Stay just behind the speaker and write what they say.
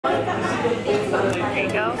There you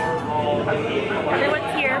go.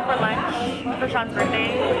 Everyone's here for lunch for Shawn's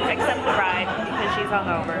birthday, except the bride because she's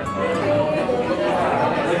hungover.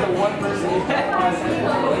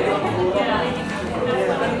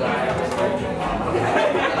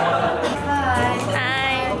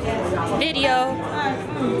 Hi. Video.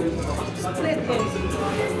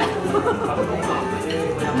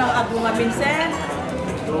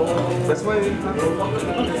 That's why.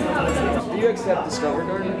 Do you accept Discover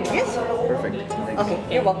Card? Yes. Perfect. Thanks. Okay,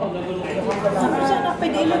 you're welcome.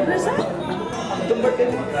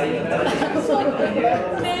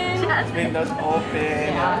 Jasmine, that's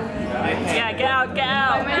open. Yeah, get out, get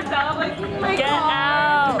out. Get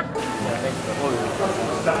out.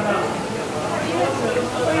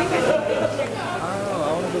 I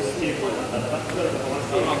want to go see.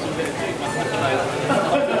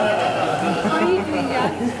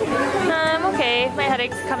 I'm okay. My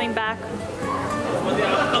headache's coming back.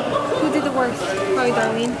 Who did the worst? Probably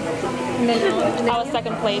Darlene. And then I was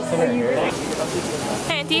second place.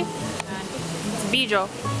 Hey, Auntie. It's Bijo.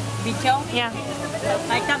 Bicho? Yeah.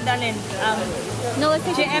 I come Darlene. no, let's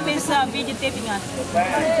take JM is videotaping us.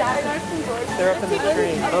 They're up in the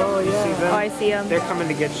tree. Oh, yeah. See them? Oh, I see him. They're coming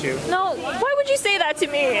to get you. No, why would you say that to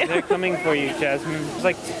me? They're coming for you, Jasmine. There's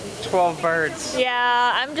like 12 birds.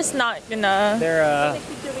 Yeah, I'm just not gonna.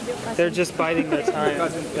 They're just biding their time.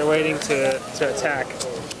 They're waiting to attack.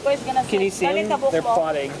 Can you see them? They're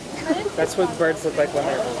plotting. That's what birds look like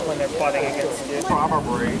when they're plotting against you.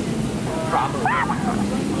 Probably.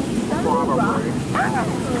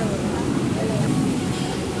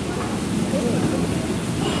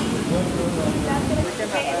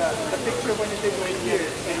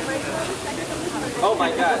 Oh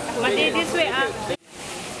my God. Mati, this way.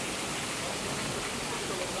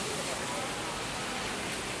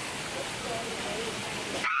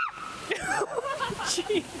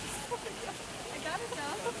 Jeez.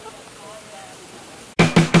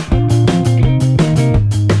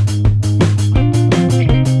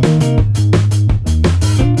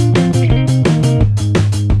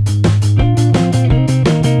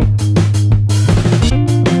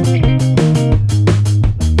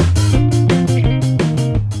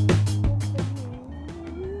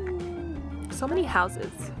 So many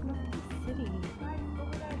houses.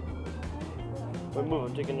 Wait, move,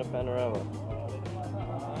 I'm taking a panorama.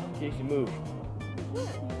 Casey, move.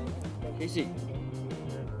 Casey.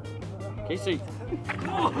 Casey.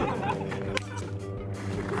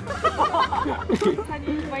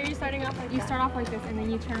 Why are you starting off like you start off like this and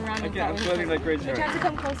then you turn around and I'm floating like Great try Shark. to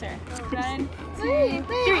come closer. One, two,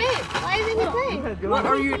 three. Why isn't he playing? What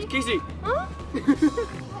are you, Casey? Huh? Turn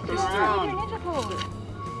Ninja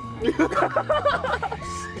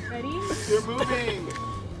Ready? You're moving.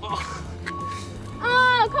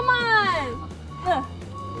 Oh, come on!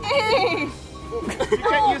 Hey! You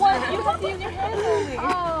can't use your hand. You have to use your hand only.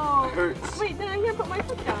 Oh. It hurts. Wait, then I'm gonna put my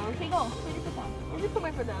foot down. Okay, go. Put your foot down. Let me put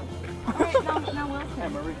my foot down. Alright, now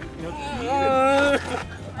Wilson.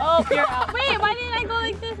 Oh, you're out. Wait, why didn't I go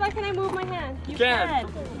like this? Why can't I move my hand? You can.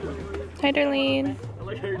 Hi, Darlene.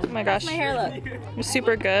 Oh my gosh. My hair look. You're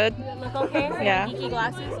super good. Look okay? Yeah. Geeky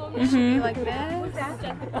glasses. Mm-hmm. Like this.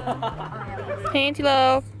 Hey, Auntie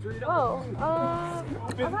Lo. Oh,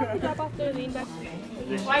 I'm about to drop off the lean back.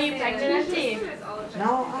 Why are you pregnant, Auntie?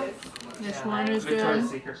 No. This one is good.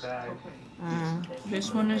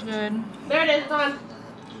 This one is good. There it is, it's on.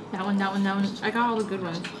 That one. I got all the good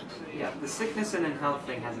ones. Yeah, the sickness and in health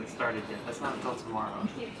thing hasn't started yet. That's not until tomorrow. You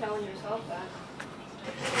keep telling yourself that.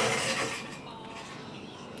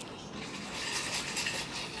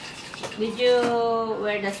 Did you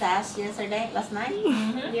wear the sash last night?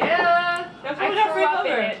 Mm-hmm. Yeah. That's what I threw up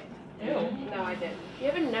in it. Ew. No, I didn't. You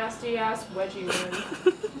have a nasty ass wedgie one.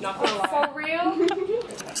 Not gonna lie. For real?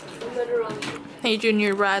 Literally. Hey,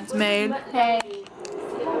 Junior bridesmaid. Hey.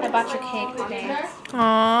 I bought your cake today. Aww. I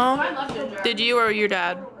love ginger. Did you or your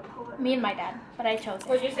dad? Me and my dad, but I chose it.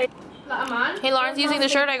 What'd you say? Aman? Hey, Lauren's using the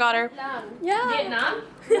shirt I got her. Yeah. Vietnam?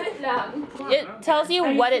 It tells you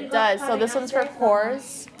what it does. So this one's for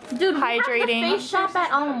pores. Dude, hydrating, we have the face shop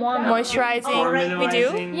at On-One. Moisturizing. We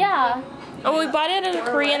do? Yeah. Oh, we bought it in a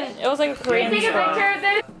Korean. It was like a Korean Take a store. picture of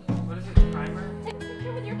this. What is it, primer? Take a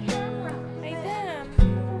picture with your camera. I am.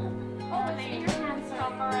 Oh, and then your hands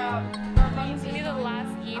Help her out. It's gonna be the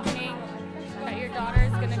last evening that your daughter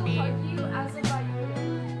is gonna be.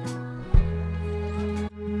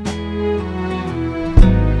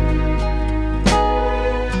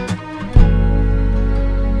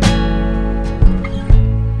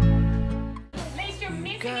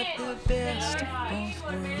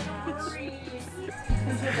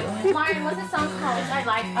 Lauren, what's the song called? I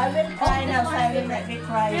like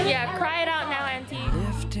Yeah, cry it out now, Auntie.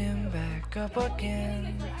 Lift him back up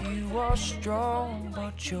again. You are strong,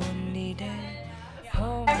 but you're needed.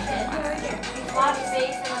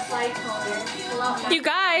 You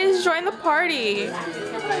guys, join the party.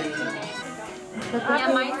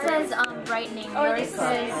 Yeah, mine says brightening. Yours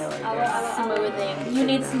says smoothing. You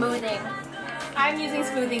need smoothing. I'm using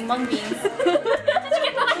smoothing mung beans. Did you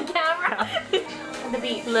get that on camera? The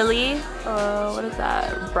beat. Lily, what is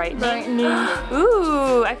that? Brightening.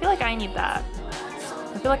 Ooh, I feel like I need that.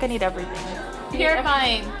 I feel like I need everything.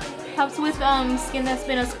 Purifying. Helps with skin that's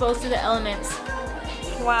been exposed to the elements.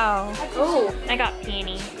 Wow. Oh, I got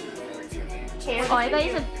peony. oh, I thought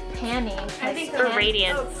you said panty. I think Or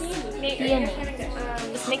radiance. Peony.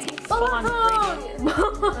 This makes me full on radiant.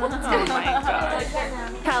 Oh my god.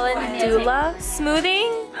 Calendula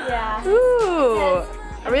smoothing? Yeah. Ooh.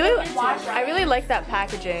 I really like that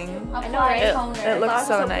packaging. I know, right? It looks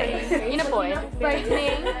so nice. Peanut boy.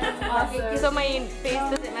 Brightening. Awesome. So my face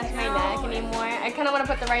doesn't match my neck anymore. I kind of want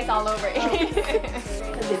to put the rice all over it.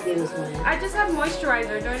 I just have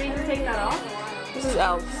moisturizer. Do I need to take that off? This is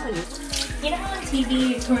Elf. You know how on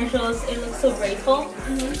TV commercials it looks so graceful?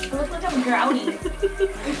 It looks like I'm drowning.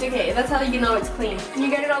 It's okay. That's how you know it's clean. You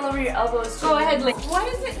get it all over your elbows. Go ahead, like. Why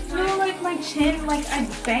does it feel like my chin, like I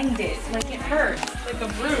banged it? Like it hurts, like a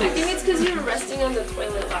bruise. I think it's because you were resting on the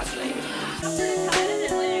toilet last night.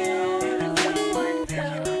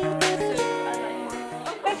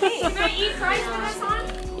 Okay. Can I eat fries with this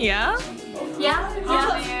on? Yeah? Yeah?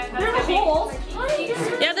 Yeah. There's a hole.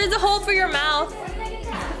 Yeah, there's a hole for your mouth.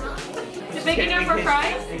 Is it big enough for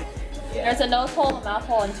fries? There's a nose hole, a mouth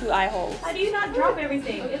hole, and 2 eye holes. How do you not drop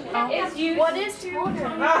everything? It's used What is to water?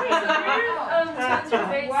 touch your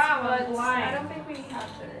face, but I don't think we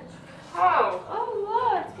captured it. Oh. Oh,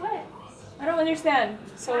 look, it's wet. I don't understand.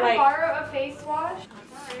 So Can I like, borrow a face wash?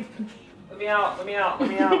 Let me out, let me out, let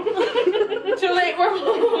me out. Too late, we're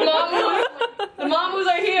mamus. The mamus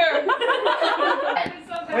are here. It's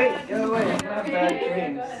so bad. Wait, get away, I have bad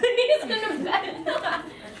dreams. He's gonna bet.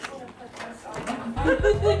 Oh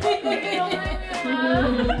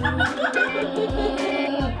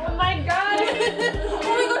my god! Oh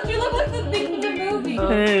my gosh, you look like the thing in the movie.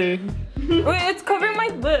 Hey. Wait, it's covering my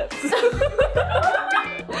lips.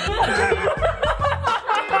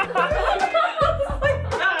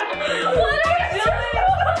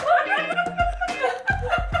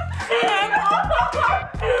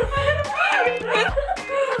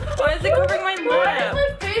 Why is it covering my lip? Why does my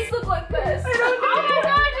face look like this? Oh my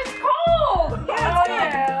god, it's cold! Yeah,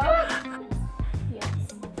 yes.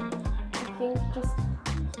 I think just...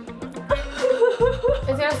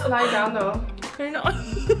 It's gonna slide down though. You're not.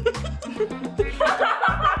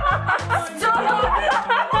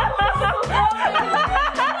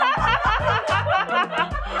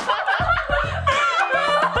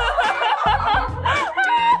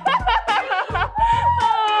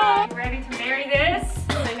 Ready to marry this?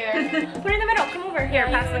 put it in the middle. Come over. Here,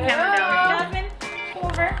 pass the camera down. Jasmine, come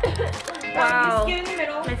over. Wow. Get in the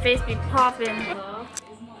middle. My face be popping. Hello?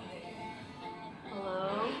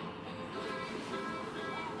 Hello?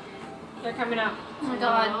 They're coming up. Oh my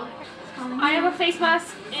god. I have a face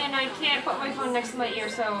mask and I can't put my phone next to my ear,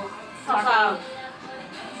 so talk loud.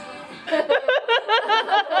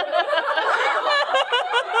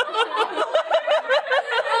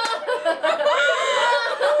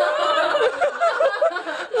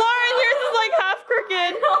 Lauren, yours is like half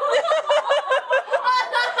crooked.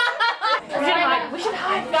 We should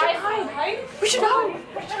hide. Guys, hide. We should hide.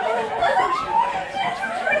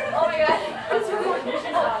 Oh my god. It's recording. We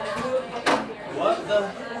should hide. What the?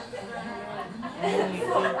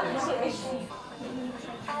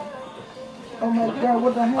 Oh my god,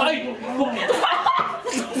 what the hell?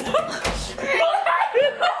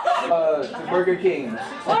 To Burger King.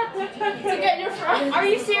 What? To get your fries? Are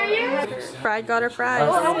you serious? Bride got her fries.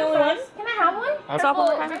 Can I have one? Stop one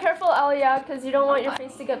more time. Be careful, Alia, because you don't want your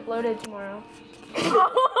face to get bloated tomorrow. Who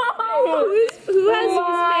has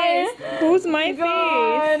whose face? Who's my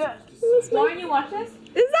face? Lauren, you watch this?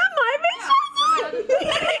 Is that my face?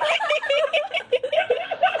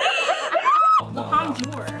 The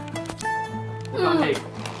Bonjour. Hey.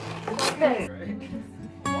 Okay.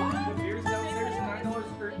 Beers downstairs,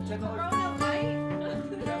 $9 for $10.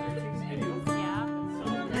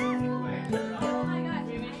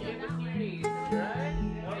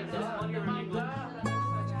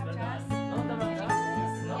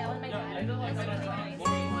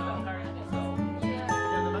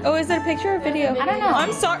 Oh, is it a picture or video? I don't know.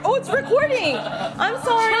 I'm sorry. Oh, it's recording. I'm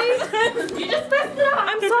sorry. You just pressed it off.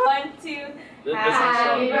 I'm sorry. 1, 2.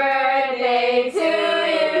 Happy birthday to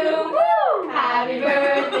you. Woo! Happy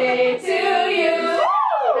birthday to you.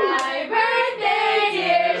 Woo!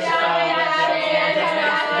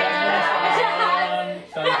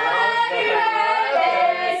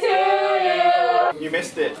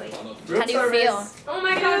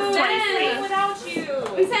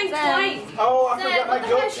 He sang twice. Oh, I forgot my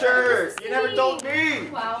goat shirt. You never told me.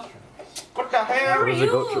 Wow. What the hell?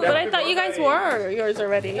 But I thought you guys wore yours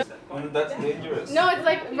already. That's dangerous. No, it's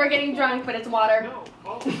like we're getting drunk, but it's water.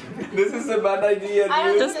 This is a bad idea,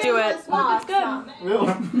 dude. Just do it. It's good. Bitch,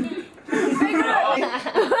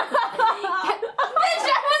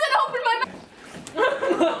 I wasn't open my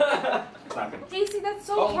mouth. Casey, that's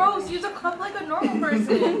so gross. Use a cup like a normal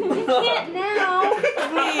person. I can't now.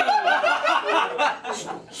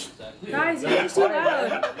 Guys, you're too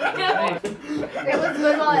loud. It was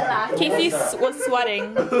good while it lasted. Casey was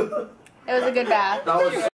sweating. It was a good bath. That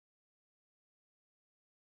was